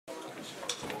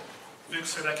Vic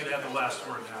said I could have the last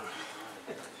word now.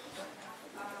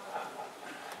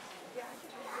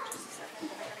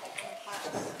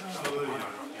 Hallelujah.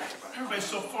 Everybody's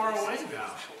so far away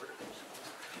now.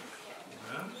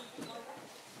 Amen.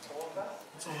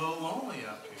 It's a little lonely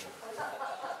up here.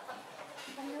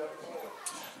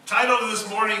 Title of this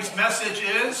morning's message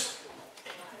is,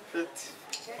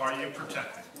 Are You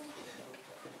Protected?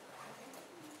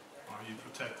 Are you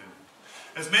protected?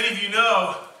 As many of you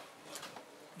know,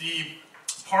 the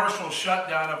partial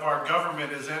shutdown of our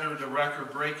government has entered a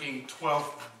record-breaking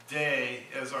 12th day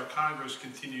as our Congress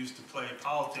continues to play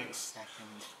politics,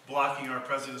 blocking our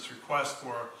president's request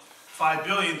for $5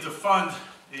 billion to fund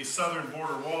a southern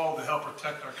border wall to help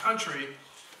protect our country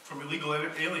from illegal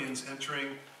aliens entering,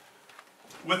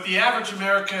 with the average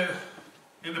American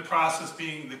in the process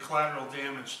being the collateral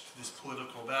damage to this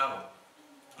political battle.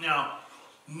 Now,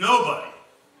 nobody,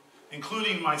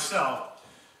 including myself,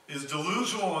 is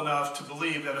delusional enough to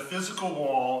believe that a physical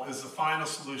wall is the final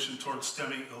solution towards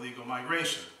stemming illegal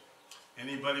migration.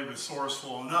 Anybody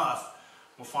resourceful enough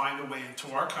will find a way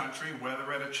into our country,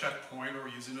 whether at a checkpoint or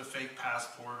using a fake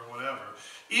passport or whatever.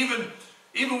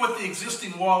 Even with the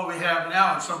existing wall we have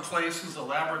now, in some places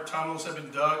elaborate tunnels have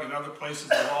been dug, in other places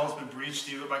the wall has been breached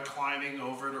either by climbing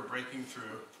over it or breaking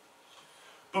through.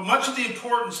 But much of the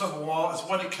importance of a wall is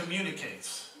what it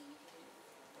communicates.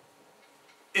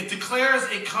 It declares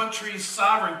a country's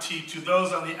sovereignty to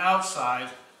those on the outside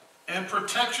and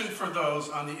protection for those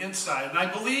on the inside. And I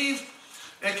believe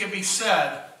it can be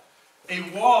said, a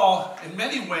wall in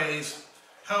many ways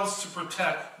helps to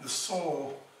protect the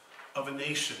soul of a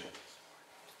nation.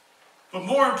 But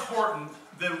more important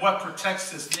than what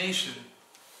protects this nation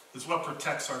is what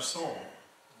protects our soul.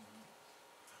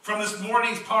 From this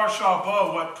morning's Parashah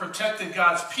Bo, what protected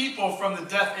God's people from the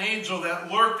death angel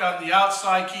that lurked on the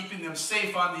outside, keeping them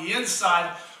safe on the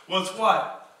inside, was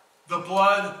what? The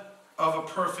blood of a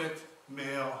perfect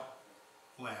male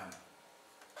lamb.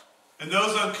 And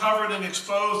those uncovered and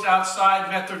exposed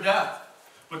outside met their death.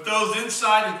 But those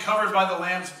inside and covered by the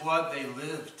lamb's blood, they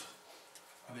lived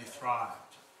and they thrived.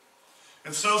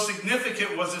 And so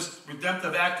significant was this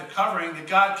redemptive act of covering that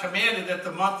God commanded that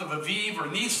the month of Aviv or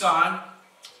Nisan,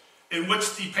 in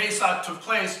which the Pesach took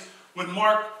place, would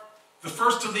mark the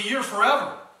first of the year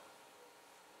forever.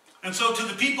 And so to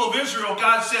the people of Israel,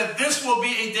 God said, this will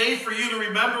be a day for you to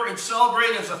remember and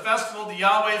celebrate as a festival to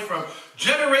Yahweh from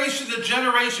generation to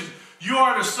generation. You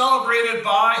are to celebrate it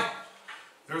by,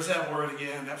 there's that word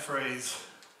again, that phrase,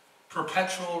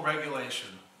 perpetual regulation.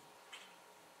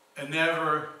 It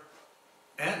never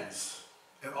ends.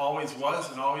 It always was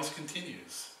and always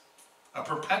continues. A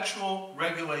perpetual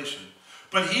regulation.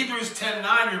 But Hebrews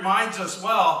 10:9 reminds us as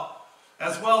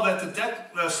well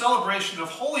that the celebration of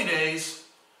holy days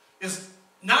is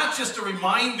not just a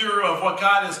reminder of what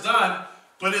God has done,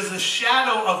 but is a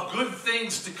shadow of good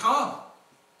things to come.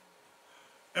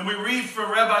 And we read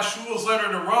from Rabbi Shmuel's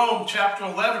letter to Rome, chapter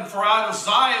 11, for out of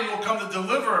Zion will come the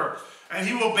deliverer, and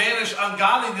he will banish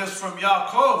ungodliness from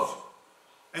Yaakov.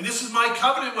 And this is my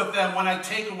covenant with them when I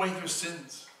take away their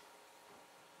sins.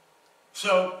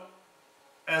 So,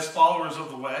 as followers of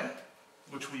the way,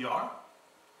 which we are,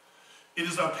 it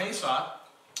is on Pesach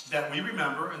that we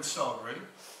remember and celebrate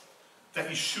that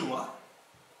Yeshua,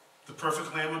 the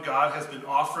perfect Lamb of God, has been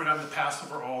offered on the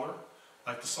Passover altar,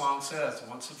 like the song says,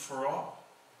 once and for all,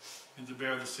 and to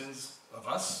bear the sins of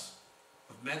us,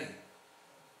 of many.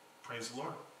 Praise the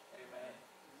Lord. Amen.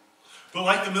 But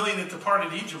like the million that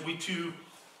departed Egypt,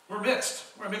 we're mixed.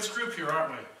 We're a mixed group here,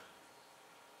 aren't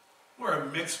we? We're a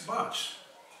mixed bunch.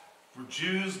 We're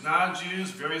Jews,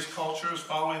 non-Jews, various cultures,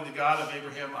 following the God of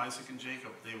Abraham, Isaac, and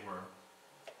Jacob. They were.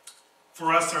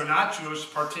 For us that are not Jewish,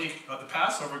 to partake of the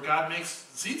Passover, God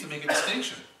seems to make a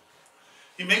distinction.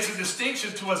 He makes a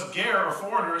distinction to us ger, or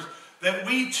foreigners, that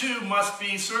we too must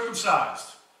be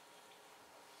circumcised.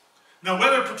 Now,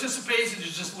 whether participation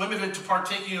is just limited to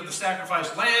partaking of the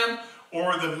sacrificed lamb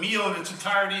or the meal in its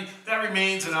entirety, that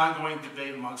remains an ongoing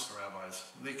debate amongst the rabbis.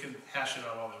 They can hash it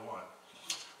out all they want.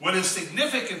 What is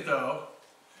significant, though,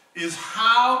 is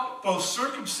how both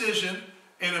circumcision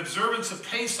and observance of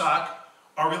Pesach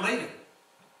are related.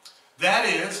 That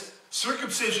is,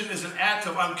 circumcision is an act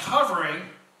of uncovering,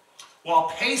 while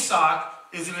Pesach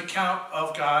is an account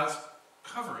of God's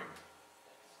covering.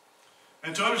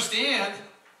 And to understand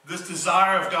this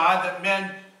desire of God that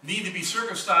men need to be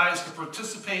circumcised to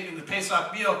participate in the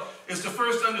Pesach meal is to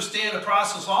first understand the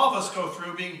process all of us go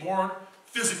through being born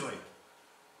physically.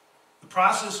 The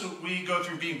process that we go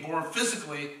through being born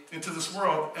physically into this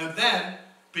world and then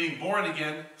being born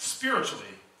again spiritually,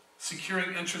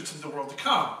 securing entrance into the world to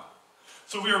come.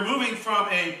 So we are moving from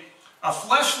a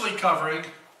fleshly covering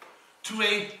to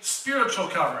a spiritual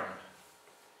covering.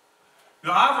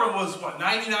 Now, Avram was,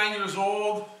 99 years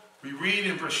old. We read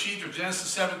in Bereshit, or Genesis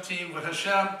 17, when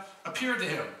Hashem appeared to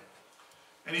him.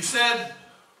 And he said,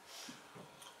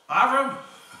 Avram,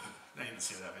 no, he didn't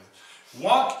say that,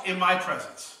 walk in my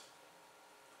presence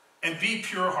and be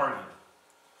pure-hearted.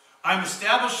 I'm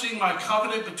establishing my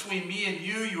covenant between me and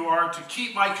you. You are to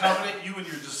keep my covenant, you and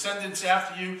your descendants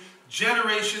after you,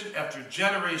 generation after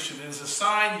generation. It is a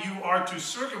sign you are to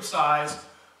circumcise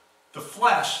the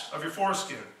flesh of your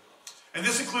foreskin. And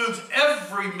this includes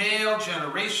every male,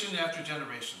 generation after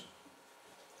generation.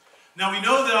 Now we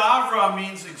know that Avram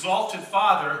means exalted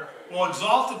father. Well,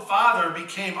 exalted father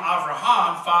became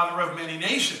Avraham, father of many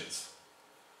nations.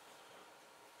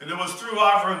 And it was through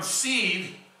Avram's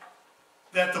seed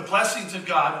that the blessings of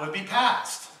God would be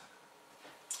passed.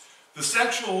 The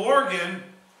sexual organ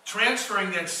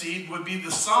transferring that seed would be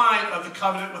the sign of the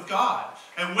covenant with God.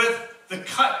 And with the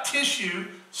cut tissue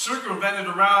circumvented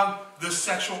around this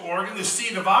sexual organ, the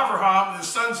seed of Abraham, the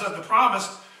sons of the promise,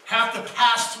 have to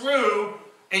pass through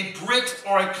a brit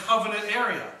or a covenant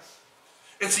area.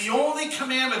 It's the only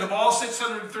commandment of all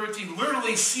 613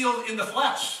 literally sealed in the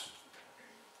flesh.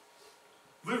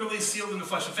 Literally sealed in the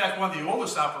flesh. In fact, one of the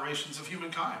oldest operations of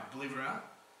humankind, believe it or not.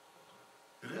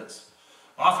 It is.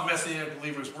 Often Messianic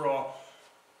believers, we're all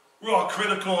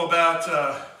critical about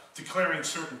declaring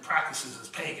certain practices as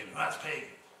pagan. Well, that's pagan,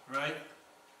 right?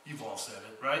 You've all said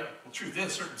it, right? Well, truth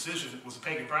is, circumcision was a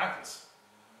pagan practice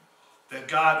that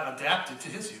God adapted to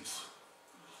his use.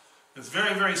 It's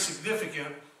very, very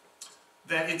significant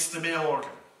that it's the male organ.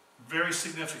 Very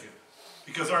significant.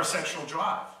 Because our sexual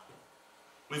drive.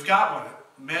 We've got one.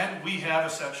 Men, we have a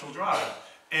sexual drive.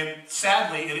 And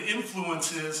sadly, it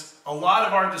influences a lot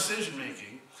of our decision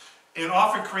making and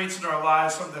often creates in our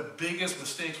lives some of the biggest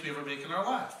mistakes we ever make in our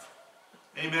life.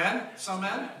 Amen? Some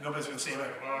men? Nobody's going to say that.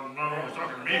 Well, no one's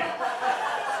talking to me.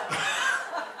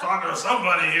 Talking to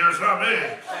somebody here, it's not me.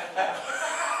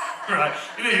 Right?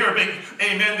 You didn't hear a big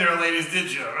amen there, ladies,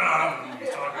 did you? I don't know what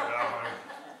he's talking about.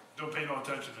 Don't pay no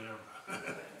attention to him.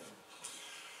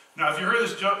 Now, if you heard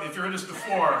this joke, if you heard this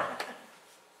before,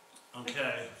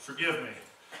 okay, forgive me.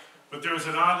 But there was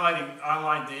an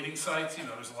online dating site. You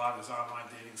know, there's a lot of those online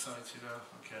dating sites, you know,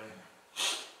 okay.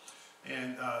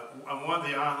 And on one of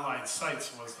the online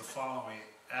sites was the following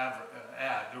ad.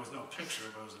 There was no picture,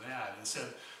 but it was an ad. It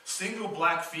said, single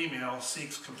black female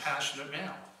seeks compassionate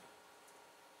male.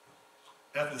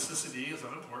 Ethnicity is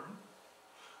unimportant.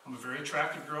 I'm a very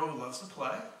attractive girl who loves to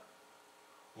play.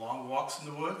 Long walks in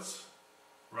the woods.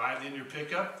 Riding in your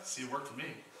pickup. See, it worked for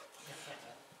me.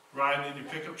 Riding in your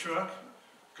pickup truck.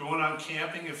 Going on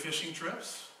camping and fishing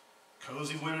trips.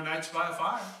 Cozy winter nights by a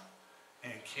fire.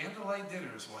 And candlelight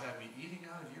dinners will have me eating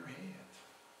out of your hand.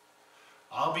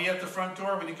 I'll be at the front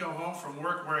door when you come home from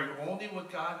work wearing only what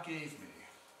God gave me.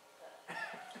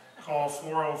 Call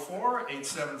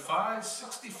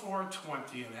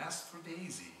 404-875-6420 and ask for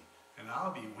Daisy, and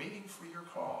I'll be waiting for your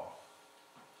call.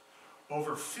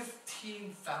 Over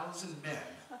 15,000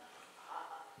 men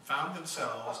found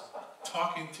themselves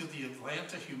talking to the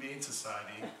Atlanta Humane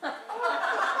Society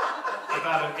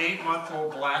about an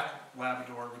 8-month-old black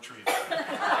Labrador retriever.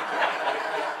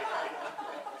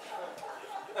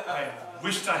 I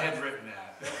wished I had written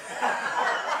that,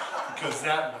 because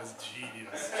that was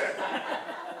genius.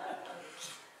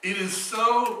 It is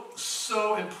so,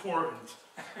 so important,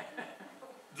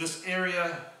 this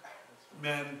area,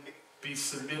 men, be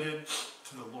submitted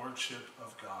to the lordship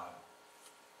of God.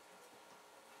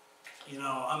 You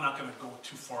know, I'm not going to go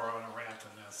too far on a rant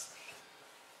on this,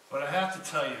 but I have to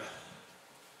tell you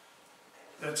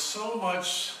that so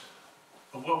much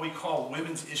of what we call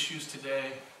women's issues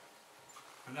today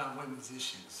are not women's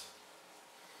issues.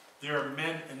 There are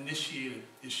men-initiated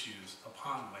issues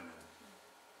upon women.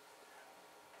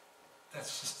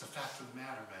 That's just the fact of the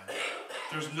matter, man.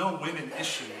 There's no women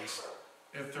issues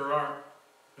if there are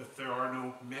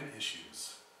no men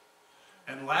issues.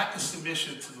 And lack of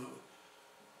submission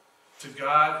to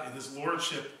God and his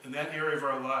lordship in that area of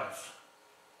our life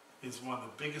is one of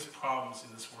the biggest problems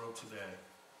in this world today.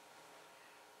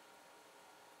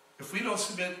 If we don't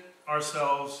submit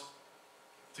ourselves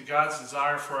to God's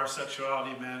desire for our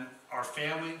sexuality, men, our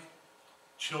family,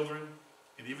 children,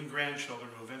 and even grandchildren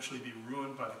will eventually be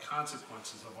ruined by the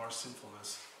consequences of our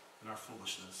sinfulness and our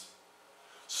foolishness.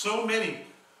 So many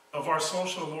of our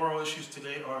social and moral issues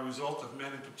today are a result of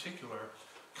men in particular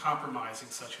compromising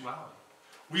sexuality.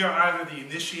 We are either the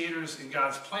initiators in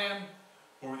God's plan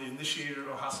or the initiator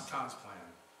of Hasatan's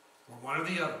plan. We're one or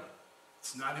the other.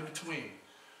 It's not in between.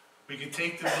 We can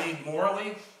take the lead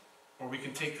morally or we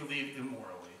can take the lead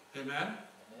immorally. Amen?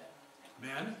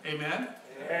 Men? Amen?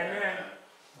 Amen.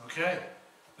 Okay.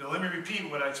 Now let me repeat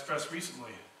what I expressed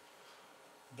recently.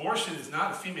 Abortion is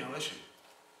not a female issue.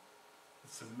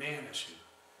 It's a man issue.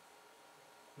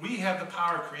 We have the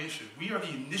power of creation. We are the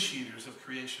initiators of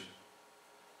creation.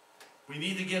 We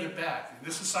need to get it back. And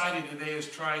this society today is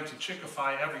trying to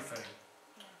chickify everything.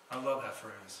 I love that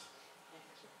phrase.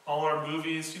 All our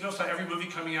movies, you notice how every movie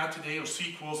coming out today are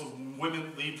sequels of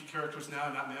women lead characters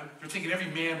now, not men? They're taking every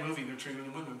man movie and they're turning it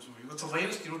into a women's movie. What's the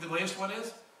latest? You know what the latest one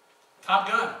is? Top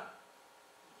Gun.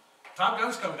 Top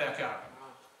Gun's coming back out.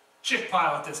 Chick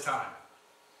pilot this time.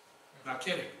 Not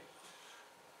kidding.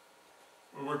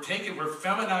 We're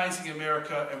feminizing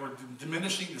America and we're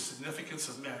diminishing the significance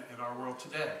of men in our world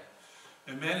today.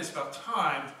 And men, it's about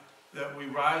time that we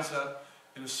rise up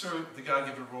and assert the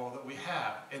God-given role that we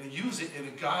have and use it in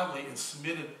a godly and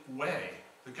submitted way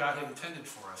that God had intended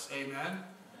for us. Amen?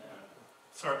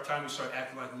 It's time we start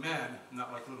acting like men,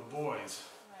 not like little boys.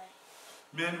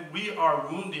 Right. Men, we are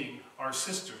wounding our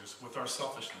sisters with our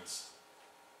selfishness.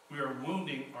 We are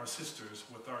wounding our sisters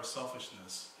with our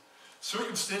selfishness.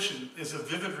 Circumcision is a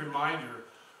vivid reminder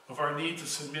of our need to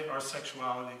submit our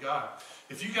sexuality to God.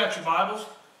 If you got your Bibles,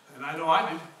 and I know I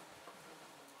do,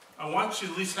 I want you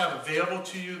to at least have available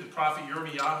to you the prophet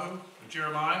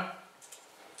Jeremiah,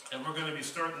 and we're going to be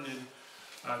starting in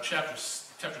chapter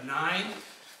 9.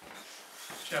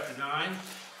 Chapter 9.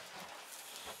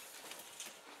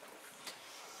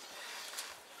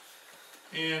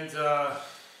 And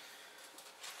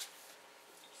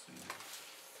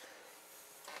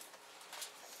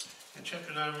in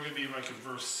chapter 9, we're going to be like in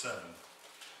verse 7.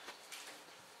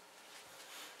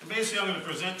 And basically, I'm going to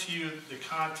present to you the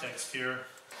context here.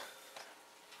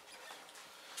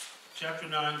 Chapter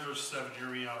 9, verse 7,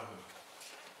 Jeremiah.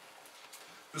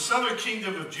 The southern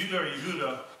kingdom of Judah or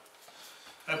Yehuda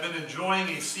have been enjoying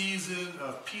a season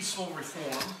of peaceful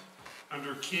reform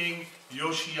under King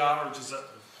Yoshia or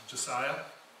Josiah.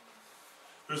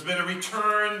 There's been a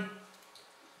return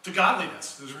to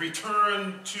godliness. There's a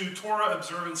return to Torah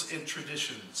observance and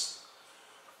traditions.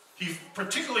 He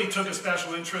particularly took a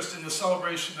special interest in the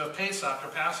celebration of Pesach or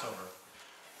Passover.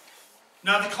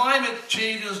 Now the climate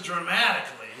changes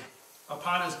dramatically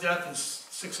upon his death in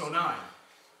 609,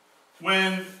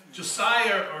 when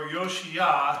Josiah or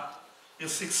Yoshia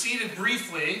is succeeded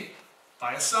briefly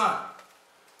by a son,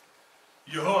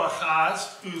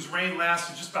 Jehoahaz, whose reign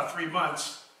lasted just about 3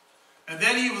 months, and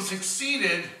then he was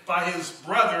succeeded by his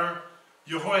brother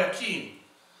Jehoiakim.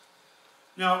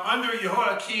 Now under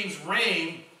Jehoiakim's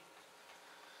reign,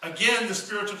 again the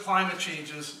spiritual climate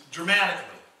changes dramatically.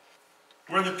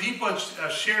 Where the people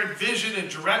had shared vision and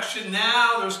direction,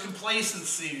 now there's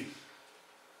complacency,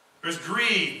 there's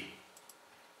greed,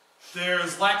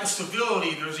 there's lack of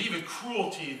civility, there's even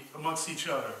cruelty amongst each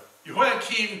other.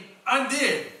 Jehoiakim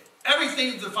undid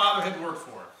everything that the father had worked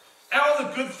for, all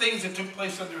the good things that took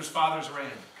place under his father's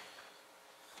reign.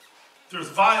 There's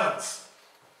violence,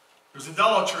 there's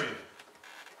idolatry,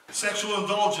 sexual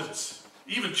indulgence,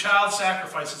 even child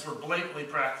sacrifices were blatantly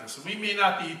practiced. And we may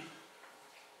not be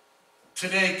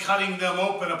today cutting them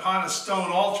open upon a stone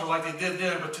altar like they did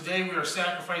then, but today we are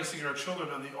sacrificing our children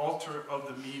on the altar of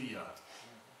the media.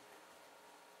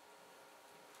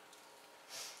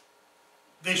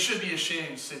 They should be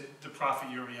ashamed, said the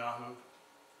prophet Jeremiah,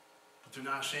 but they're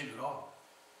not ashamed at all.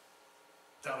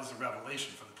 That was the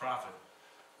revelation for the prophet.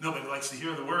 Nobody likes to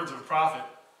hear the words of a prophet.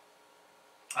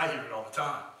 I hear it all the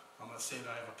time. I'm not saying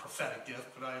I have a prophetic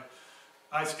gift, but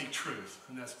I speak truth,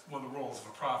 and that's one of the roles of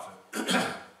a prophet.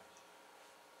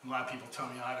 A lot of people tell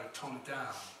me I ought to tone it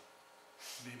down.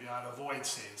 Maybe I ought to avoid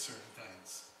saying certain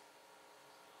things.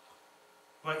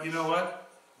 But you know what?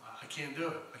 I can't do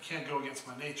it. I can't go against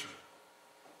my nature.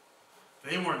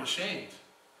 They weren't ashamed.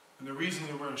 And the reason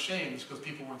they weren't ashamed is because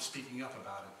people weren't speaking up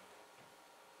about it.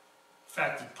 In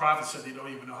fact, the prophet said they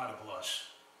don't even know how to blush.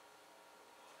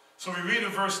 So we read in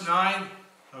verse 9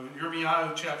 of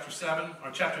Jeremiah chapter 7,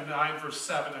 or chapter 9, verse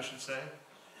 7, I should say.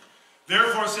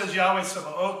 Therefore says Yahweh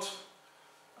Sabaoth,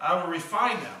 I will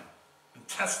refine them and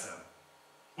test them.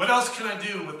 What else can I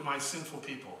do with my sinful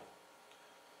people?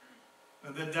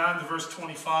 And then down to verse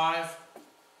 25.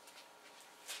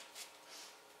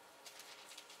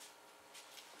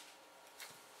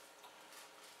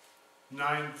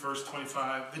 Verse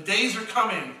 25. The days are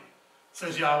coming,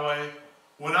 says Yahweh,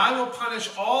 when I will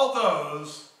punish all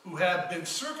those who have been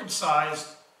circumcised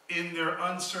in their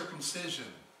uncircumcision.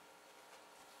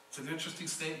 It's an interesting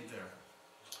statement there.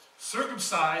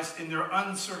 Circumcised in their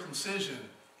uncircumcision.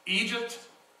 Egypt,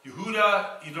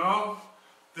 Yehuda, Edom,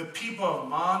 the people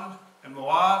of Ammon and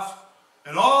Moab,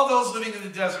 and all those living in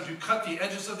the desert who cut the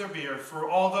edges of their beard. For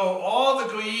although all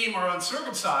the Goyim are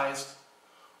uncircumcised,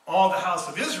 all the house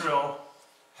of Israel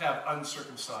have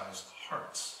uncircumcised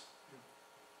hearts.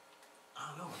 I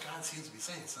don't know, but God seems to be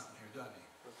saying something here, doesn't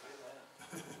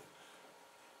he?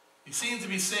 He seems to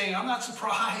be saying, I'm not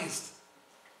surprised.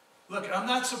 Look, I'm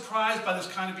not surprised by this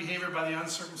kind of behavior by the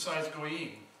uncircumcised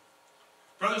goyim.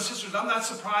 Brothers and sisters, I'm not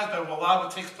surprised by a lot of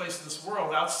what takes place in this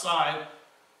world outside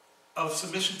of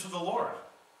submission to the Lord.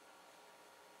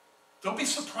 Don't be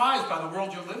surprised by the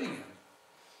world you're living in.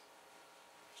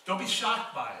 Don't be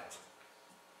shocked by it.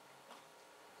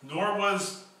 Nor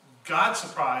was God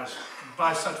surprised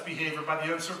by such behavior by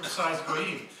the uncircumcised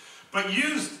goyim. But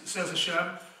you, says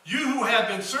Hashem, you who have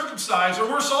been circumcised are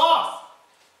worse off.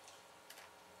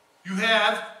 You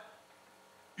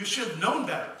should have known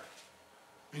better.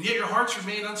 And yet your hearts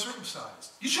remain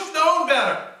uncircumcised. You should have known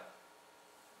better.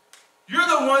 You're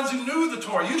the ones who knew the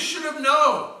Torah. You should have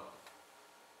known.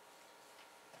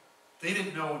 They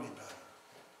didn't know any better.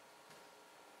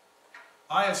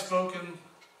 I have spoken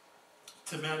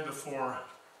to men before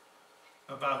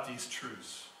about these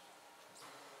truths.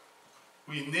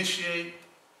 We initiate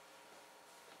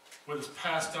what is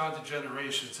passed on to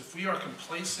generations. If we are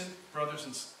complacent, brothers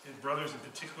in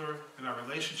particular, in our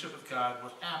relationship with God,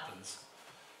 what happens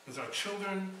is our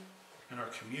children and our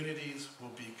communities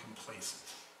will be complacent.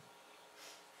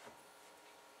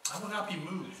 I will not be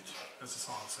moved, as the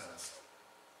song says.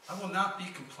 I will not be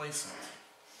complacent.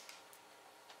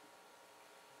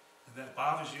 If that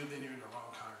bothers you, then you're in the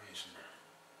wrong congregation.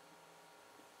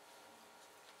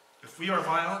 If we are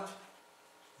violent,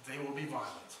 they will be violent.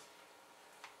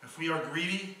 If we are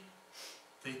greedy,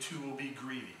 they too will be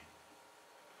greedy.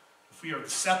 If we are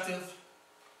deceptive,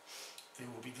 they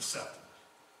will be deceptive.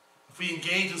 If we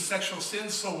engage in sexual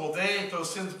sins, so will they. If those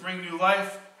sins bring new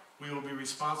life, we will be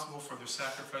responsible for their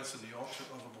sacrifice on the altar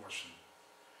of abortion.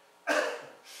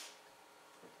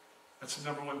 That's the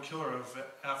number one killer of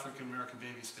African American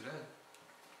babies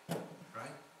today.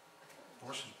 Right?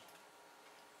 Abortion.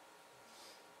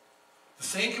 The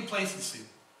same complacency,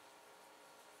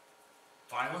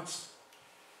 violence,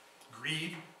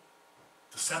 greed,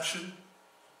 deception,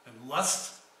 and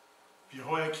lust of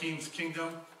Jehoiakim's kingdom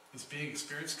is being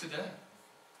experienced today.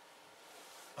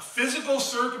 A physical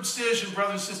circumcision,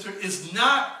 brother and sister, is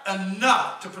not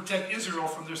enough to protect Israel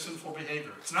from their sinful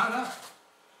behavior. It's not enough.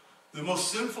 The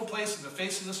most sinful place in the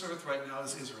face of this earth right now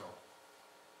is Israel.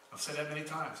 I've said that many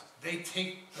times. They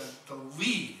take the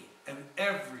lead in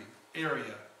every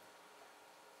area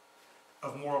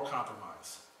of moral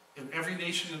compromise. In every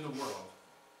nation in the world,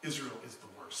 Israel is the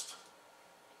worst.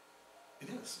 It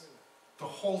is. The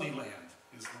Holy Land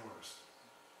is the worst.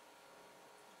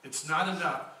 It's not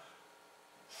enough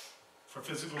for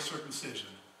physical circumcision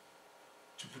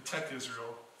to protect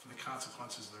Israel from the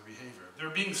consequences of their behavior. Their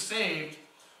being saved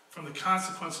from the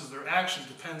consequences of their action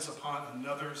depends upon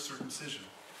another circumcision,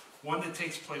 one that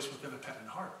takes place within a penitent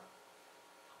heart.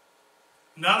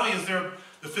 Not only is there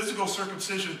the physical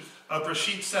circumcision of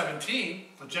Bereshit 17,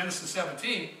 of Genesis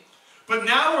 17, but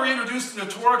now we're introduced in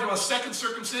the Torah to a second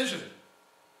circumcision.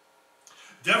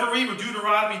 Devarim, or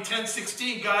Deuteronomy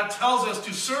 10:16, God tells us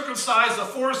to circumcise the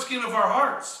foreskin of our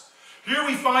hearts. Here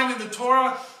we find in the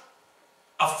Torah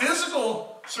a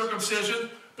physical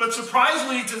circumcision, but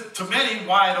surprisingly to many,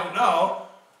 why I don't know,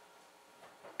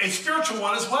 a spiritual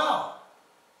one as well.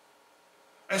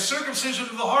 A circumcision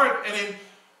of the heart. And in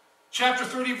chapter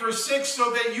 30, verse 6,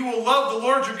 so that you will love the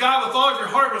Lord your God with all of your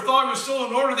heart, with all of your soul,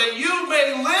 in order that you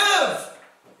may live.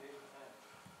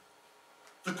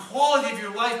 The quality of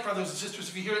your life, brothers and sisters,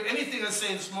 if you hear anything I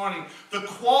say this morning, the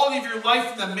quality of your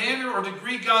life and the manner or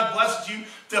degree God blesses you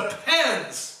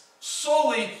depends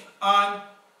solely on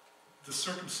the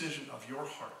circumcision of your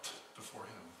heart before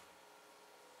Him.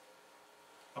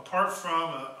 Apart from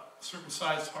a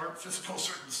circumcised heart, physical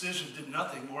circumcision did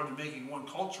nothing more than making one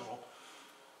cultural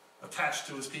attached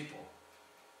to His people.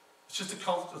 It's just a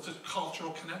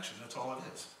cultural connection. That's all it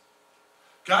is.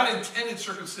 God intended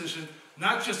circumcision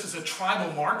not just as a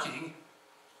tribal marking,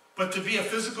 but to be a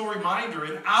physical reminder,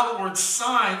 an outward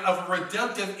sign of a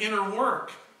redemptive inner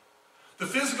work. The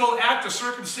physical act of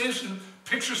circumcision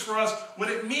pictures for us what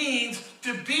it means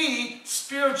to be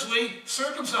spiritually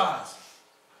circumcised.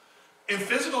 In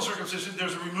physical circumcision,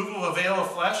 there's a removal of a veil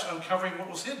of flesh, uncovering what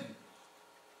was hidden.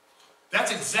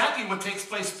 That's exactly what takes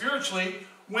place spiritually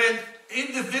when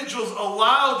individuals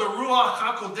allow the Ruach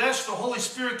HaKodesh, the Holy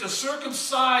Spirit, to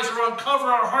circumcise or uncover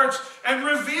our hearts and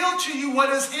reveal to you what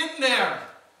is hidden there.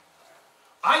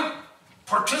 I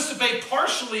participate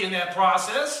partially in that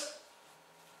process.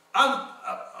 I'm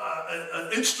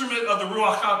an instrument of the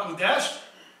Ruach HaKodesh.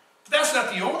 But that's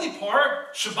not the only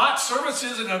part. Shabbat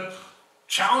services and a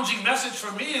challenging message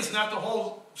for me is not the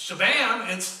whole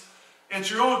shebang. It's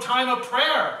your own time of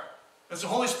prayer. As the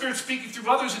Holy Spirit speaking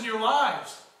through others in your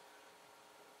lives.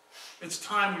 It's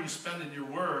time where you spend in your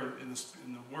word, and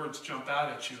the words jump out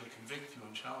at you and convict you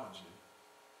and challenge you.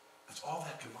 It's all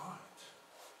that combined.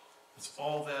 It's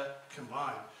all that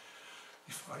combined.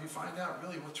 You find out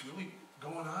really what's really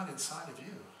going on inside of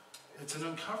you. It's an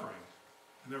uncovering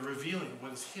and a revealing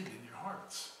what is hidden in your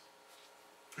hearts.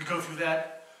 We go through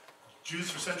that.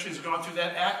 Jews for centuries have gone through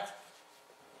that act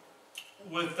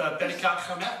with Bedikat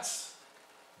Chametz,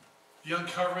 the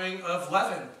uncovering of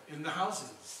leaven in the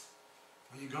houses.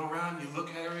 When you go around, you look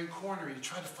at every corner, you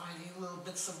try to find any little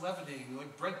bits of leavening,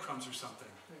 like breadcrumbs or something.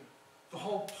 The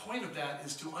whole point of that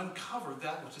is to uncover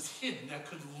that which is hidden, that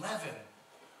could leaven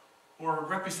or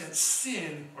represent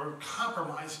sin or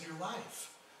compromise in your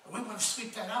life. And we want to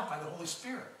sweep that out by the Holy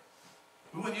Spirit.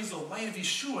 We want to use the light of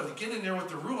Yeshua to get in there with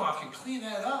the Ruach and clean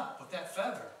that up with that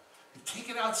feather. And take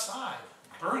it outside,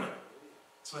 burn it,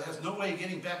 so it has no way of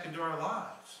getting back into our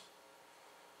lives.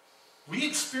 We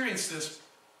experience this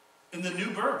in the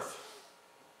new birth.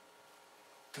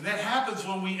 And that happens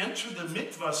when we enter the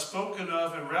mikvah spoken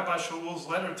of in Rabbi Shaul's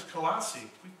letter to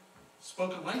Colossae. We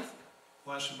spoke at length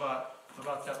last Shabbat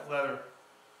about that letter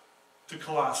to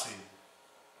Colossae.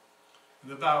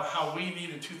 And about how we need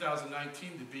in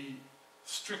 2019 to be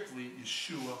strictly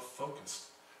Yeshua focused.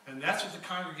 And that's what the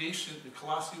congregation in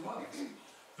Colossae was. It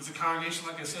was a congregation,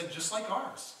 like I said, just like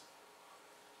ours.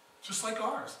 Just like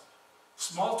ours.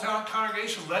 Small town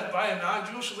congregation led by a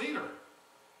non-Jewish leader.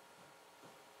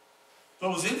 But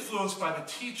was influenced by the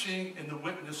teaching and the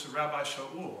witness of Rabbi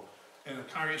Shaul. And the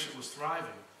congregation was thriving.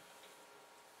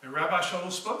 And Rabbi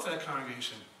Shaul spoke to that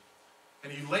congregation.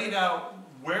 And he laid out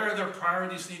where their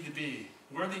priorities need to be,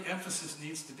 where the emphasis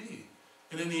needs to be.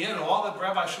 And in the end, all that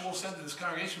Rabbi Shaul said to this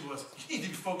congregation was, you need to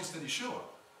be focused on Yeshua.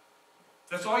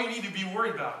 That's all you need to be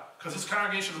worried about. Because this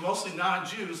congregation are mostly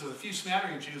non-Jews, and a few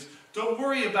smattering of Jews. Don't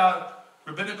worry about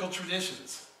rabbinical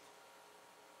traditions.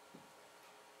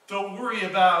 Don't worry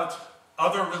about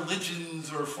other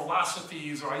religions or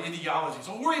philosophies or ideologies.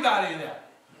 Don't worry about any of that.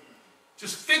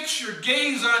 Just fix your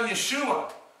gaze on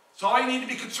Yeshua. That's all you need to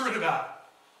be concerned about.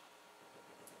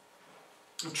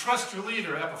 And trust your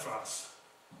leader, Epaphras.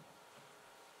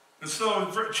 And so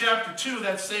in chapter 2,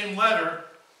 that same letter,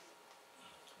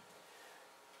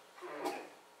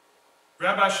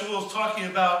 Rabbi Shaul is talking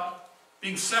about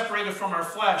being separated from our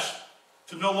flesh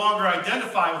to no longer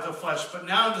identify with the flesh, but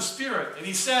now in the Spirit. And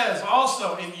he says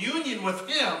also, in union with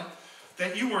him,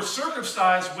 that you were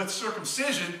circumcised with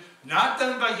circumcision, not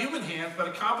done by human hands, but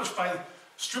accomplished by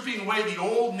stripping away the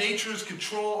old nature's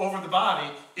control over the body.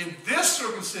 In this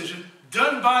circumcision,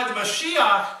 done by the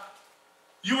Mashiach,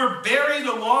 you were buried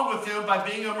along with him by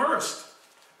being immersed.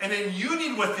 And in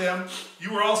union with him,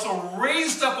 you were also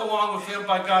raised up along with him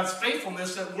by God's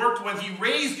faithfulness that worked when he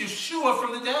raised Yeshua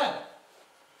from the dead.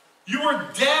 You were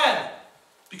dead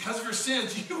because of your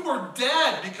sins. You were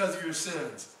dead because of your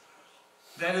sins.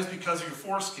 That is because of your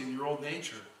foreskin, your old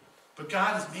nature. But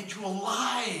God has made you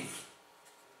alive.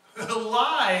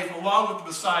 Alive along with the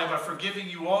Messiah by forgiving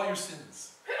you all your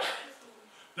sins.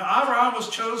 Now, Abraham was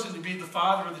chosen to be the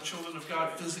father of the children of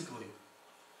God physically.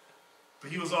 But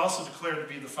he was also declared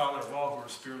to be the father of all who are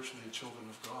spiritually the children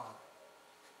of God.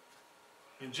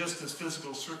 And just as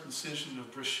physical circumcision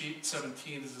of Breshit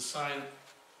 17 is a sign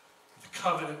of the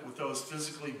covenant with those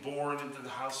physically born into the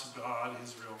house of God,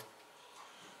 Israel,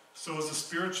 so is the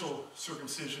spiritual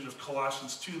circumcision of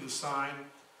Colossians 2 the sign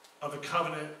of the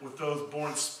covenant with those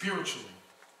born spiritually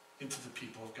into the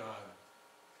people of God,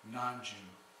 non-Jew.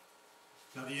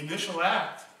 Now, the initial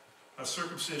act of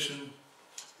circumcision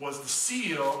was the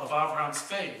seal of Abraham's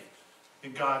faith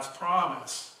in God's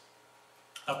promise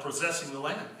of possessing the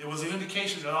land. It was an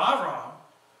indication that Abraham,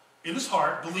 in his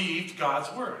heart, believed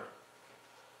God's word.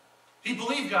 He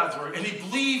believed God's word, and he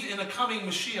believed in a coming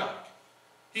Mashiach.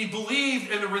 He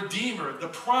believed in a Redeemer, the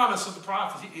promise of the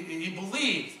prophets. He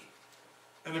believed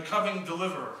in a coming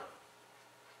deliverer.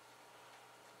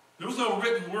 There was no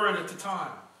written word at the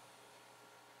time.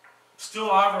 Still,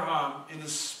 Abraham, in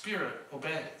his spirit,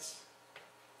 obeys.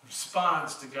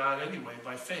 Responds to God anyway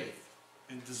by faith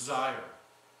and desire.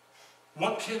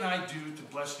 What can I do to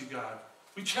bless you, God?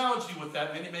 We challenged you with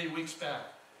that many, many weeks back.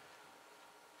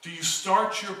 Do you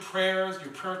start your prayers,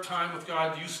 your prayer time with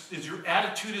God? Is your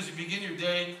attitude as you begin your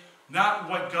day not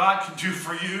what God can do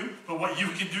for you, but what you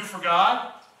can do for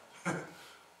God?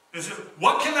 Is it,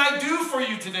 what can I do for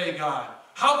you today, God?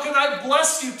 How can I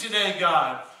bless you today,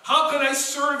 God? How can I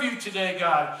serve you today,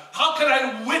 God? How can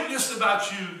I witness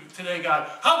about you today, God?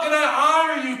 How can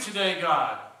I honor you today,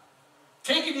 God?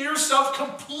 Taking yourself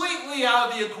completely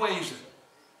out of the equation.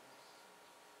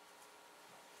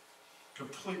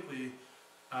 Completely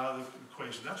out of the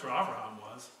equation. That's where Abraham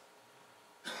was.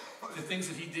 The things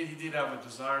that he did out of a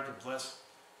desire to bless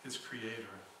his Creator.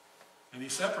 And he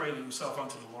separated himself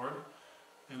unto the Lord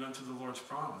and unto the Lord's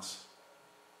promise.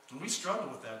 And we struggle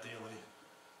with that daily.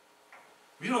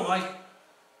 We don't like,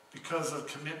 because of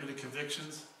commitment and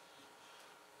convictions,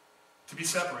 to be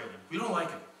separated. We don't like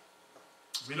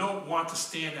it. We don't want to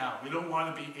stand out. We don't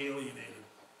want to be alienated.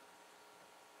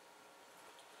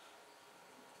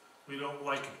 We don't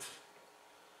like it.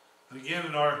 And again,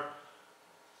 in our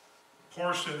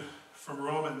portion from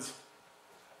Romans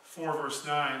 4, verse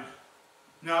 9,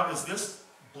 now is this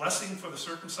blessing for the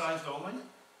circumcised only?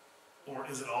 Or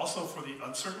is it also for the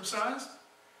uncircumcised?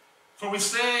 For we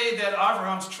say that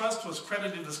Abraham's trust was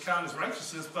credited as counted as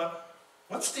righteousness, but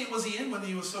what state was he in when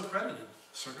he was so credited?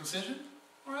 Circumcision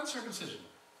or uncircumcision?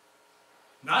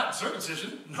 Not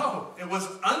circumcision, no, it was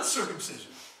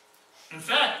uncircumcision. In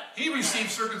fact, he received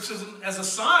circumcision as a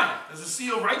sign, as a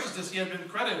seal of righteousness he had been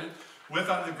credited with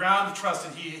on the ground of trust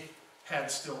that he had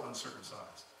still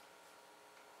uncircumcised.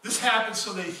 This happened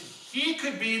so that he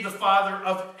could be the father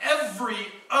of every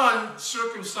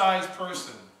uncircumcised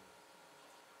person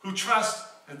who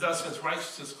trusts and thus has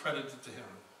righteousness credited to him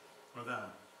or them.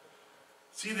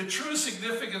 See, the true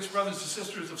significance, brothers and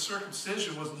sisters, of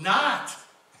circumcision was not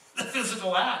the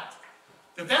physical act.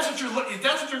 If that's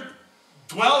what you're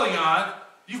dwelling on,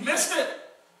 you've missed it.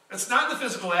 It's not the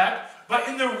physical act, but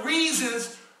in the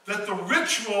reasons that the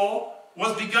ritual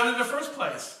was begun in the first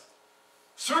place.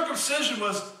 Circumcision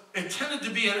was intended to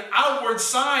be an outward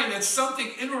sign that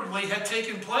something inwardly had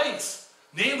taken place,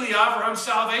 namely Abraham's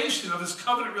salvation, of his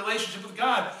covenant relationship with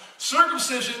God.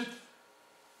 Circumcision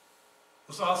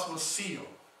was also a seal.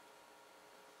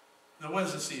 Now, what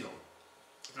is a seal?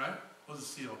 Right? What is a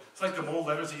seal? It's like the old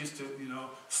letters they used to,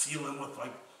 seal them with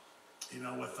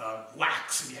with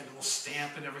wax, and you had a little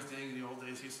stamp and everything. In the old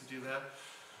days, you used to do that.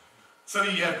 Some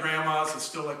of you have grandmas that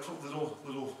still like put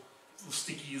little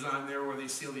stickies on there where they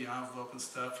seal the envelope and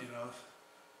stuff.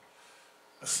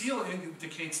 A seal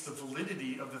indicates the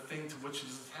validity of the thing to which it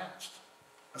is attached.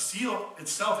 A seal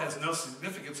itself has no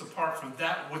significance apart from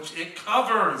that which it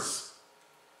covers.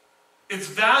 Its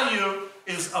value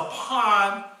is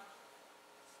upon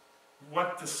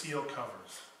what the seal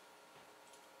covers.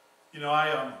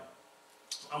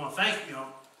 I'm a thank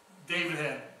David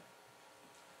had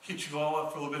hit you all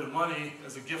up for a little bit of money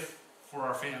as a gift for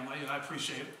our family, and I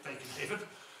appreciate it. Thank you, David.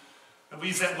 And we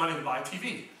use that money to buy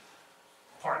TV,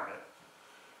 part of it.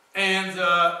 And as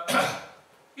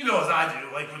I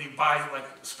do, like when you buy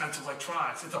expensive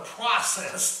electronics, it's a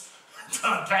process to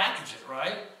unpackage it,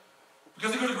 right?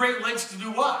 Because they go to great lengths to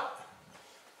do what?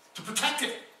 To protect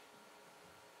it.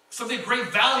 Something of great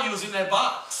value is in that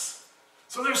box.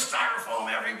 So there's styrofoam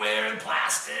everywhere and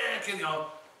plastic, and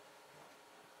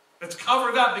it's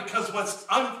covered up because what's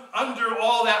under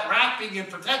all that wrapping and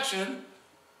protection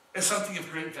is something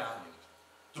of great value.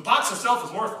 The box itself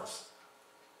is worthless.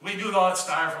 We do with all that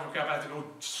styrofoam crap. I have to go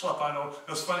slap on it.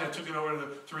 It was funny. I took it over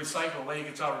to recycle. A lady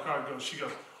gets out of her car and she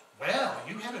goes, "Well,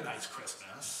 you had a nice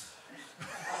Christmas."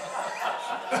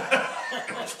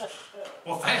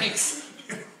 Well, thanks.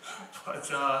 But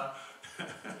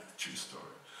true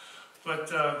story.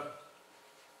 But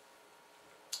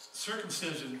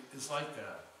circumcision is like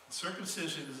that.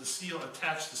 Circumcision is a seal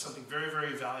attached to something very,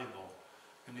 very valuable,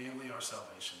 and namely our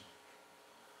salvation.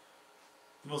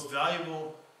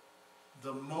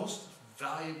 The most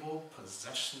valuable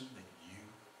possession that you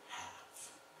have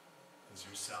is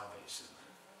your salvation.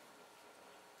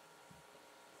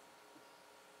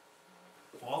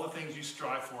 Of all the things you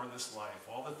strive for in this life,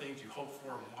 all the things you hope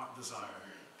for and want and desire,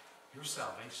 your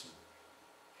salvation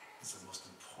is the most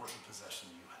important possession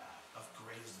you have, of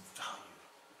greatest value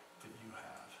that you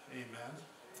have. Amen?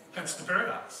 Hence the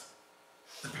paradox.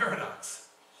 The paradox.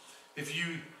 If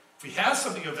we have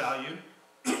something of value,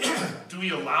 do we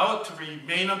allow it to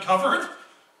remain uncovered?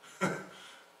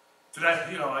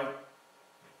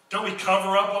 Don't we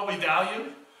cover up what we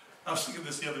value? I was thinking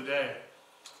this the other day.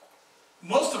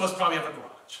 Most of us probably have a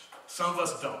garage. Some of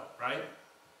us don't, right?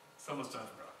 Some of us don't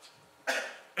have a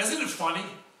garage. Isn't it funny,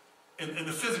 in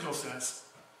the physical sense,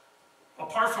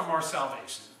 apart from our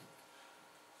salvation,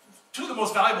 two of the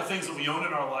most valuable things that we own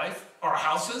in our life are our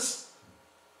houses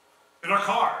and our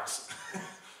cars.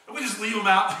 And we just leave them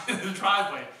out in the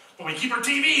driveway. But we keep our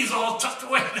TVs all tucked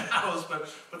away in the house.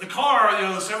 But the car,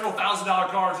 the several $1,000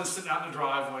 car is just sitting out in the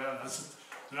driveway.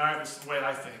 That's the way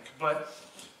I think. But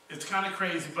it's kind of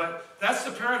crazy. But that's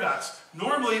the paradox.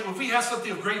 Normally, if we have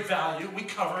something of great value, we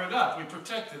cover it up. We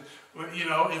protect it.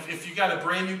 If you got a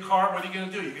brand new car, what are you going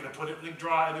to do? You're going to put it in the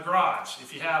garage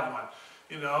if you have one.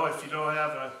 If you don't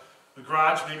have The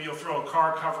garage, maybe you'll throw a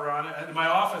car cover on it. And in my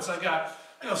office, I got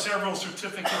several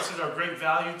certificates that are great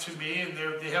value to me, and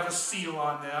they have a seal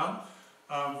on them.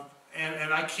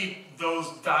 And I keep those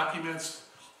documents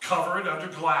covered under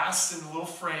glass in little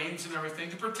frames and everything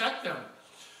to protect them.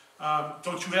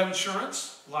 Don't you have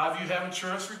insurance? A lot of you have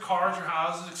insurance for cars, your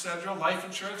houses, etc. Life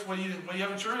insurance. What do you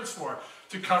have insurance for?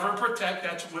 To cover and protect.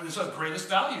 That's what is of greatest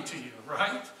value to you,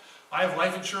 right? I have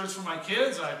life insurance for my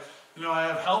kids. I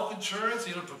have health insurance.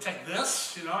 To protect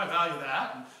this. I value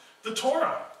that. And the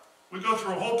Torah. We go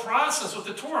through a whole process with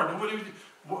the Torah.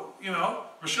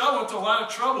 Rochelle went to a lot of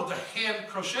trouble to hand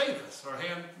crochet this, or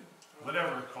hand,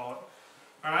 whatever you call it.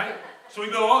 All right? So we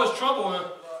go to all this trouble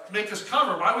to make this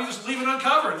cover. Why don't we just leave it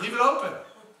uncovered, leave it open?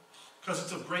 Because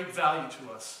it's of great value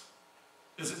to us.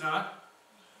 Is it not?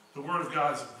 The Word of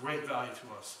God is of great value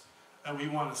to us. And we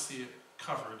want to see it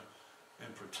covered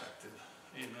and protected.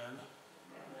 Amen.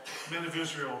 Men of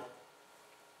Israel,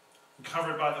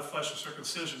 covered by the flesh of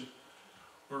circumcision,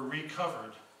 were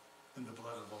recovered in the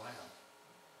blood of the Lamb.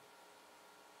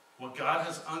 What God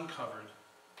has uncovered,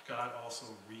 God also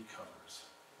recovers.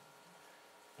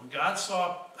 When God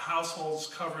saw households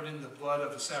covered in the blood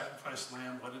of the sacrificed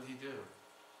lamb, what did he do?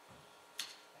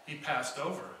 He passed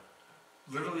over.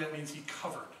 Literally, that means he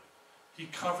covered. He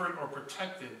covered or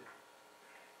protected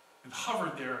and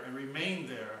hovered there and remained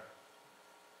there,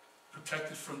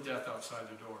 protected from death outside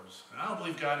their doors. And I don't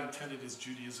believe God intended, as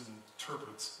Judaism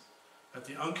interprets, that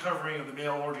the uncovering of the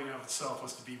male organ of itself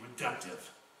was to be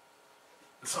redemptive.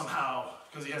 That somehow,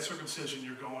 because he had circumcision,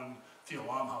 you're going to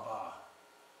Olam Haba.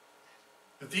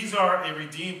 If these are a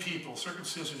redeemed people,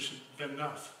 circumcision should have been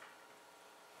enough.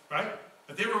 Right?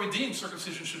 If they were redeemed,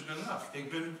 circumcision should have been enough. They've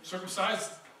been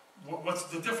circumcised. What's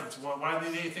the difference? Why do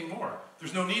they need anything more?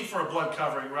 There's no need for a blood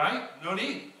covering, right? No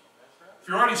need. If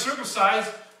you're already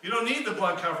circumcised, you don't need the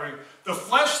blood covering. The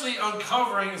fleshly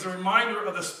uncovering is a reminder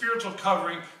of the spiritual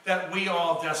covering that we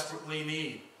all desperately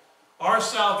need. Our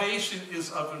salvation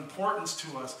is of importance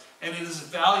to us, and it is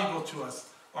valuable to us.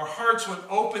 Our hearts, when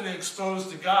open and exposed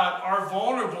to God, are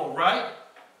vulnerable, right?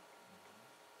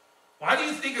 Why do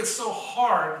you think it's so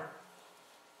hard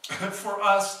for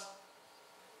us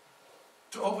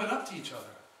to open up to each other?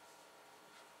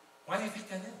 Why do you think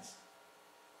that is?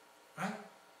 Right?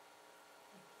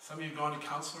 Some of you go to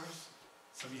counselors.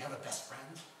 Some of you have a best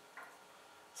friend.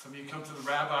 Some of you come to the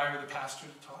rabbi or the pastor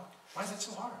to talk. Why is it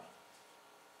so hard?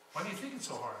 Why do you think it's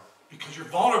so hard? Because you're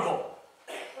vulnerable.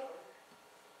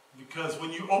 Because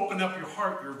when you open up your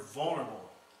heart, you're vulnerable.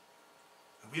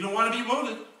 And we don't want to be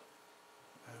wounded.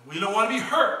 And we don't want to be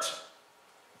hurt.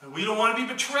 And we don't want to be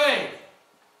betrayed.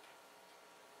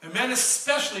 And men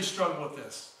especially struggle with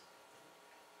this.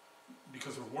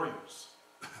 Because we're warriors.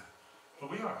 But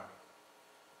we are.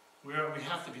 We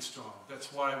have to be strong.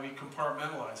 That's why we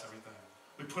compartmentalize everything.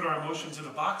 We put our emotions in a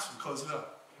box, we close it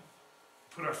up.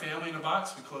 We put our family in a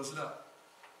box, we close it up.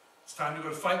 It's time to go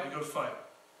to fight, we go to fight.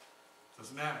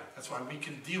 Doesn't matter. That's why we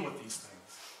can deal with these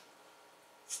things.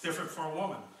 It's different for a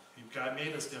woman. God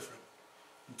made us different.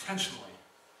 Intentionally.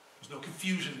 There's no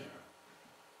confusion there.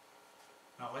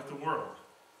 Not like the world.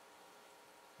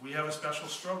 We have a special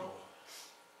struggle.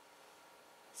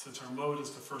 Since our mode is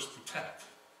to first protect.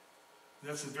 And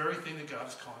that's the very thing that God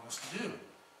is calling us to do.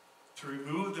 To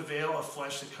remove the veil of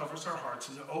flesh that covers our hearts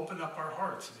and to open up our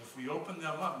hearts. And if we open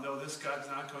them up, know this, God's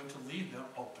not going to leave them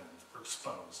open or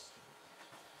exposed.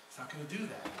 He's not going to do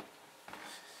that.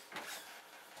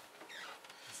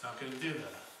 He's not going to do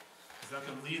that. He's not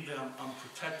going to leave them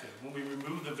unprotected. When we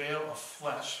remove the veil of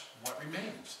flesh, what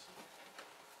remains?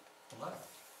 Blood.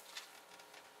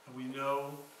 And we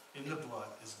know in the blood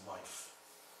is life.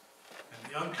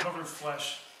 And the uncovered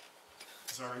flesh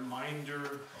is our reminder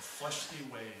of fleshly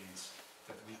ways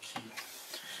that we keep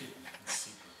hidden in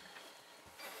secret.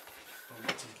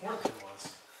 But what's important to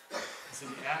us is in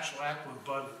the actual act when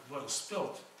blood is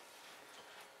spilt,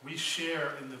 we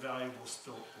share in the valuable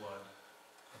spilt blood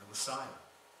of the Messiah,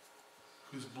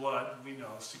 whose blood we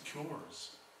know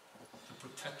secures the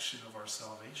protection of our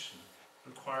salvation,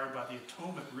 required by the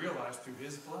atonement realized through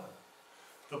his blood.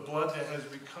 The blood that has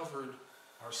recovered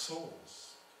our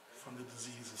souls from the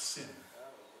disease of sin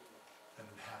that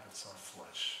inhabits our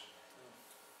flesh.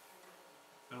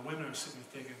 Now women are sitting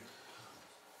there thinking,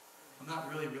 I'm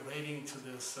not really relating to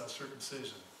this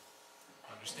circumcision.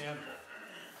 Understandable.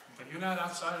 But you're not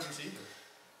outside of this either.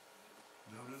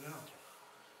 No.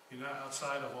 You're not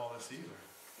outside of all this either.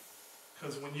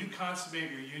 Because when you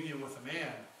consummate your union with a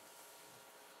man,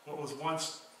 what was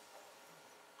once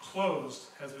closed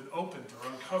has been opened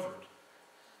or uncovered.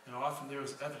 And often there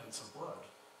is evidence of blood.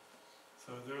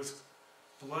 So there's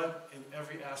blood in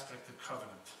every aspect of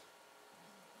covenant.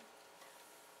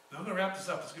 Now I'm going to wrap this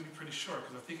up. It's going to be pretty short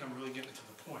because I think I'm really getting to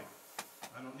the point.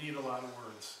 I don't need a lot of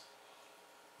words.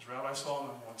 As Rabbi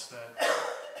Solomon once said,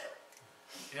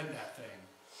 end that thing.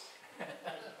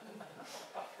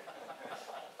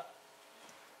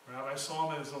 Rabbi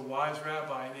Solomon is a wise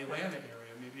rabbi in the Atlanta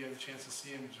area. Maybe you had a chance to see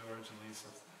him, George and Lisa.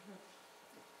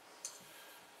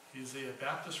 He's a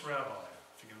Baptist rabbi,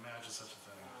 if you can imagine such a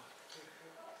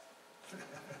thing.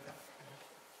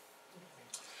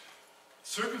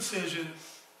 Circumcision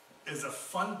is a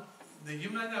fun, you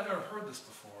might not have ever heard this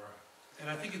before, and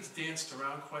I think it's danced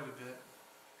around quite a bit,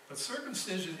 but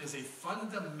circumcision is a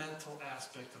fundamental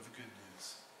aspect of the good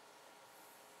news.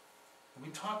 And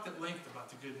we talked at length about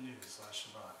the good news last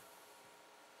Shabbat.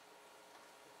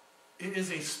 It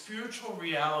is a spiritual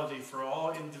reality for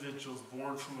all individuals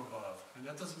born from above. And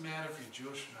that doesn't matter if you're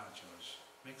Jewish or not Jewish.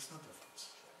 It makes no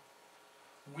difference.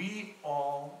 We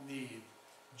all need,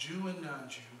 Jew and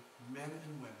non-Jew, men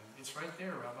and women. It's right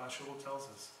there, Rabbi Shaul tells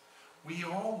us. We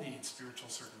all need spiritual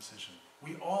circumcision.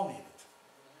 We all need it.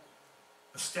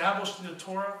 Established in the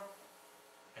Torah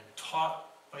and taught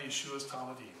by Yeshua's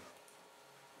Talmudim.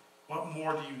 What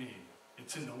more do you need?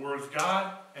 It's in the Word of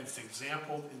God, and it's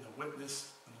exampled in the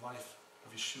witness and life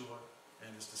of Yeshua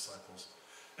and his disciples.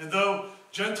 And though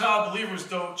Gentile believers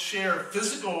don't share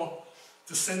physical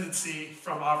descendancy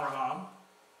from Abraham,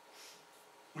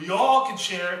 we all can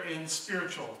share in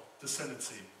spiritual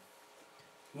descendancy.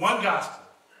 One gospel,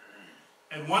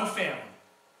 and one family,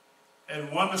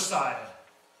 and one Messiah,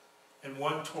 and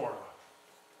one Torah.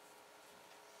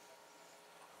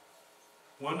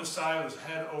 One Messiah is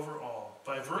head over all.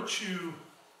 By virtue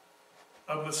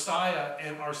of Messiah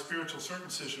and our spiritual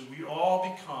circumcision, we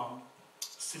all become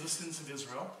citizens of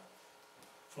Israel,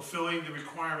 fulfilling the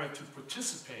requirement to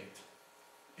participate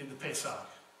in the Pesach.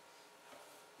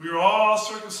 We are all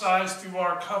circumcised through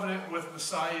our covenant with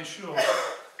Messiah Yeshua.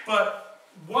 But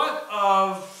what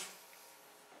of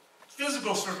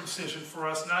physical circumcision for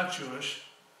us not Jewish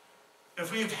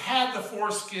if we've had the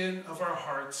foreskin of our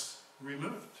hearts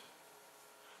removed?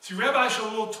 See, Rabbi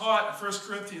Shaul taught in 1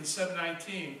 Corinthians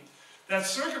 7:19 that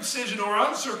circumcision or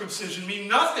uncircumcision mean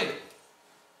nothing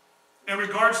in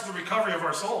regards to the recovery of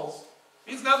our souls.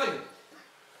 It means nothing.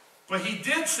 But he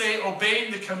did say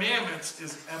obeying the commandments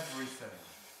is everything.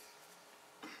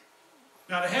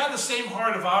 Now, to have the same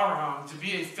heart of Abraham, to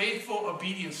be a faithful,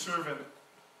 obedient servant,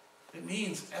 it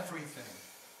means everything.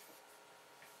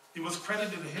 It was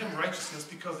credited to him righteousness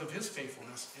because of his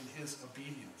faithfulness and his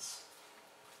obedience.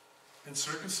 And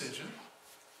circumcision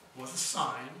was a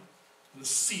sign and a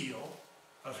seal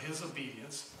of his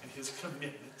obedience and his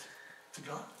commitment to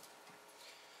God.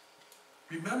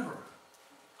 Remember,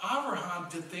 Abraham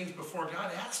did things before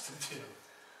God asked him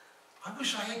to. I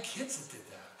wish I had kids that did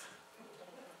that.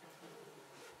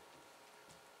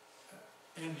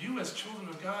 And you as children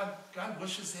of God, God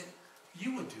wishes that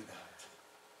you would do that.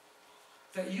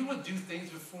 That you would do things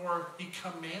before he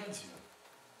commands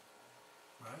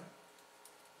you. Right?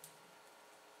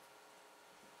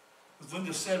 As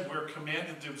Linda said, we're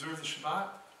commanded to observe the Shabbat.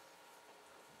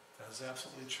 That is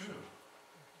absolutely true.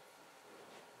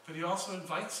 But he also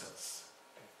invites us.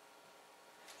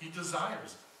 He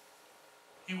desires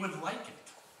it. He would like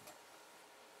it.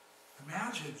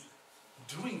 Imagine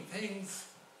doing things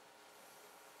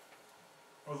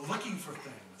or looking for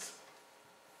things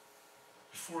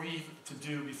before he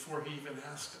even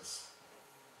asks us.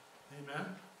 Amen?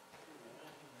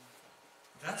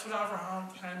 That's what Abraham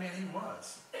kind of man he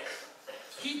was.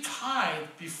 He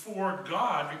tithed before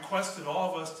God requested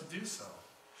all of us to do so.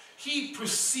 He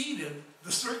preceded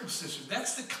the circumcision.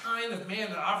 That's the kind of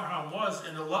man that Abraham was,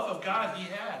 and the love of God he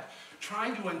had,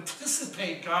 trying to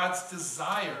anticipate God's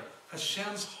desire,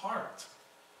 Hashem's heart.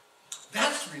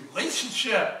 That's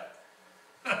relationship.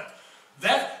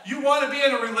 That you want to be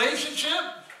in a relationship?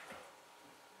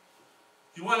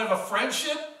 You want to have a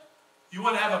friendship? You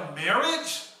want to have a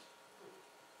marriage?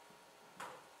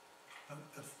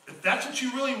 If that's what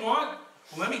you really want,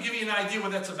 well, let me give you an idea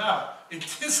what that's about.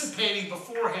 Anticipating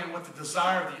beforehand what the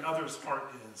desire of the other's heart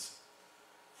is.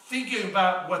 Thinking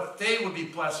about what they would be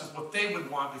blessed with, what they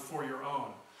would want before your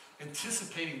own.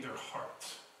 Anticipating their heart.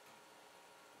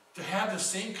 To have the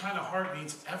same kind of heart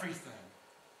means everything.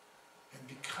 And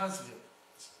because of it,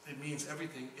 it means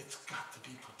everything. It's got to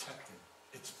be protected.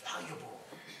 It's valuable.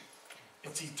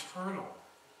 It's eternal.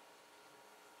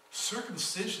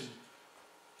 Circumcision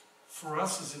for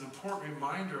us is an important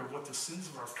reminder of what the sins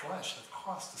of our flesh have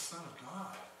cost the Son of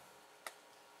God.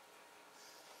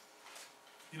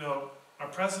 You know, our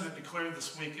president declared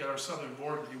this week at our southern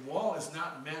border, the wall is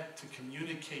not meant to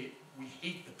communicate we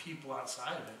hate the people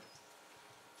outside of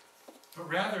it, but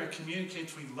rather it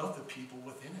communicates we love the people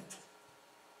within it.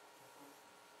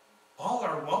 All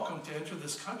are welcome to enter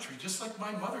this country, just like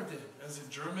my mother did as a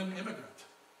German immigrant.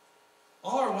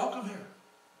 All are welcome here,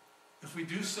 if we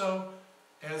do so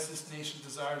as this nation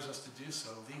desires us to do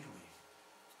so legally.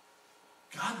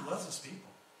 God loves his people.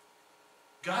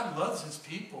 God loves his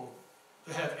people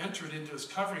that have entered into his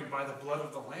covering by the blood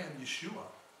of the Lamb, Yeshua,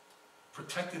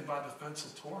 protected by the fence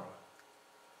of Torah.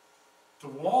 The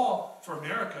wall for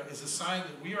America is a sign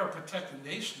that we are a protected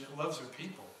nation that loves our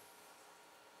people.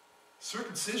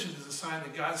 Circumcision is a sign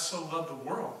that God so loved the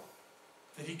world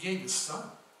that he gave his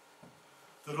son.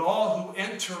 That all who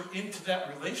enter into that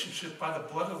relationship by the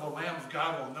blood of the Lamb of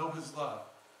God will know his love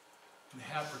and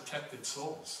have protected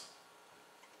souls.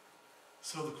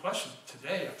 So the question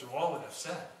today, after all that I've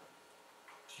said,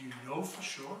 do you know for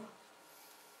sure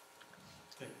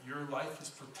that your life is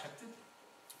protected?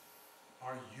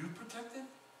 Are you protected?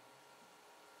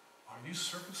 Are you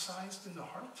circumcised in the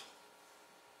heart?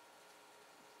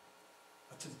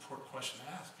 That's an important question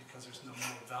to ask, because there's no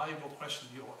more valuable question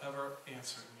you'll ever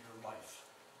answer in your life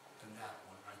than that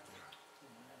one right there.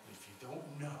 And if you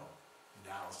don't know,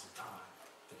 now's the time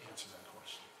to answer that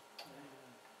question.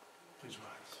 Please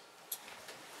rise.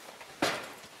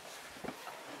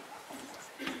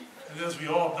 And as we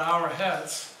all bow our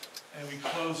heads and we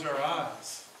close our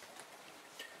eyes,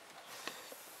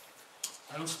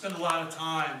 I don't spend a lot of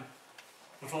time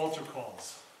with altar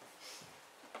calls,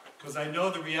 because I know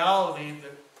the reality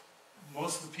that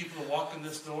most of the people that walk in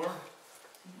this door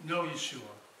know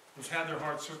Yeshua, who've had their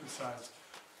heart circumcised.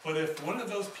 But if one of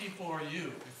those people are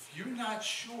you, if you're not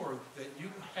sure that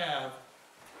you have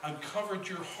uncovered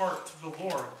your heart to the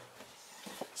Lord,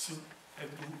 and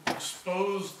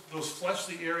expose those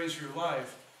fleshly areas of your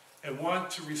life, and want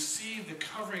to receive the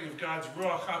covering of God's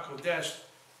Ruach HaKodesh,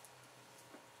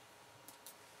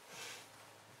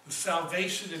 the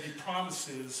salvation that he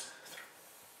promises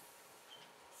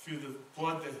through the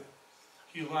blood that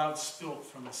he allowed spilt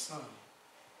from his son.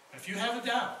 If you have a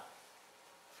doubt,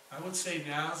 I would say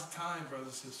now's the time,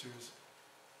 brothers and sisters.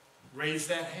 Raise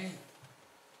that hand.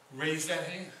 Raise that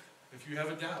hand if you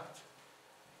have a doubt.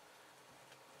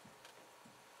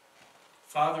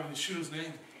 Father, in Yeshua's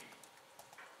name,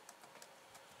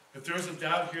 if there's a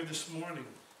doubt here this morning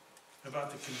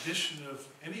about the condition of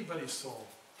anybody's soul,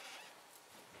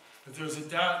 if there's a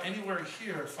doubt anywhere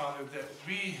here, Father, that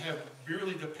we have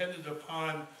merely depended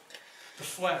upon the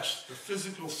flesh, the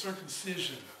physical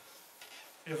circumcision,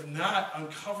 if not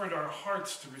uncovered our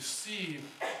hearts to receive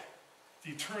the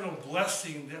eternal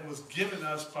blessing that was given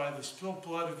us by the spilled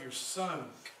blood of your Son,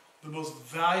 the most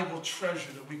valuable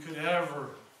treasure that we could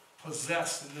ever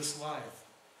possess in this life.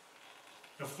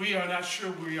 If we are not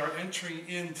sure we are entering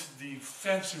into the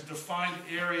fenced or defined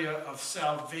area of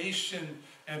salvation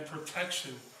and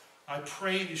protection, I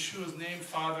pray in Yeshua's name,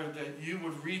 Father, that you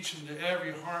would reach into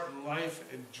every heart and life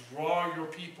and draw your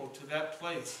people to that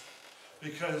place,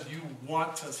 because you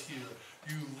want us here.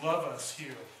 You love us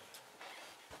here.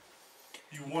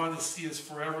 You want to see us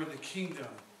forever in the kingdom.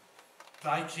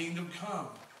 Thy kingdom come,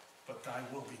 but thy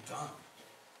will be done.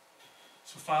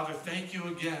 So, Father, thank you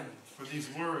again for these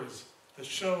words that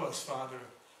show us, Father,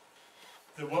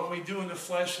 that what we do in the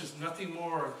flesh is nothing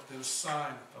more than a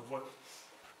sign of what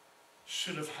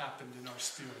should have happened in our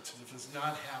spirits. And if it has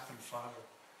not happened, Father,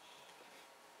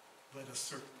 let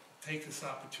us take this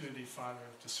opportunity, Father,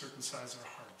 to circumcise our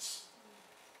hearts,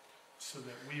 so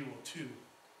that we will too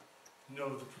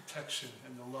know the protection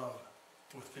and the love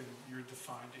within your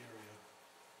defined area.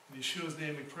 In Yeshua's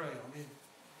name we pray. Amen.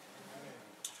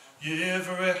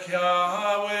 Yivrech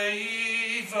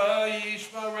Yahweh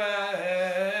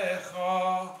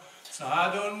v'yishmarecha,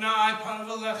 Tzadonai panav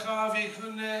elecha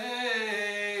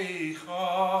v'chunecha,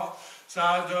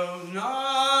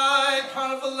 Tzadonai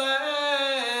panav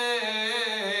elecha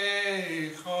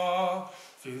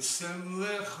v'sim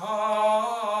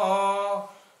lecha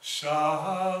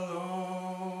shalom.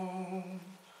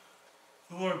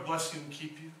 The Lord bless you and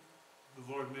keep you. The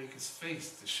Lord make his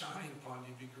face to shine upon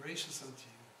you, be gracious unto you.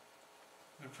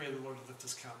 I pray the Lord will lift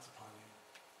his countenance upon you,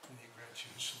 and he grant you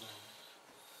shalom.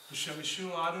 B'Shem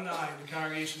Yeshua Adonai, and the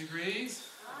congregation agrees?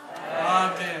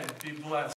 Amen. Amen. Be blessed.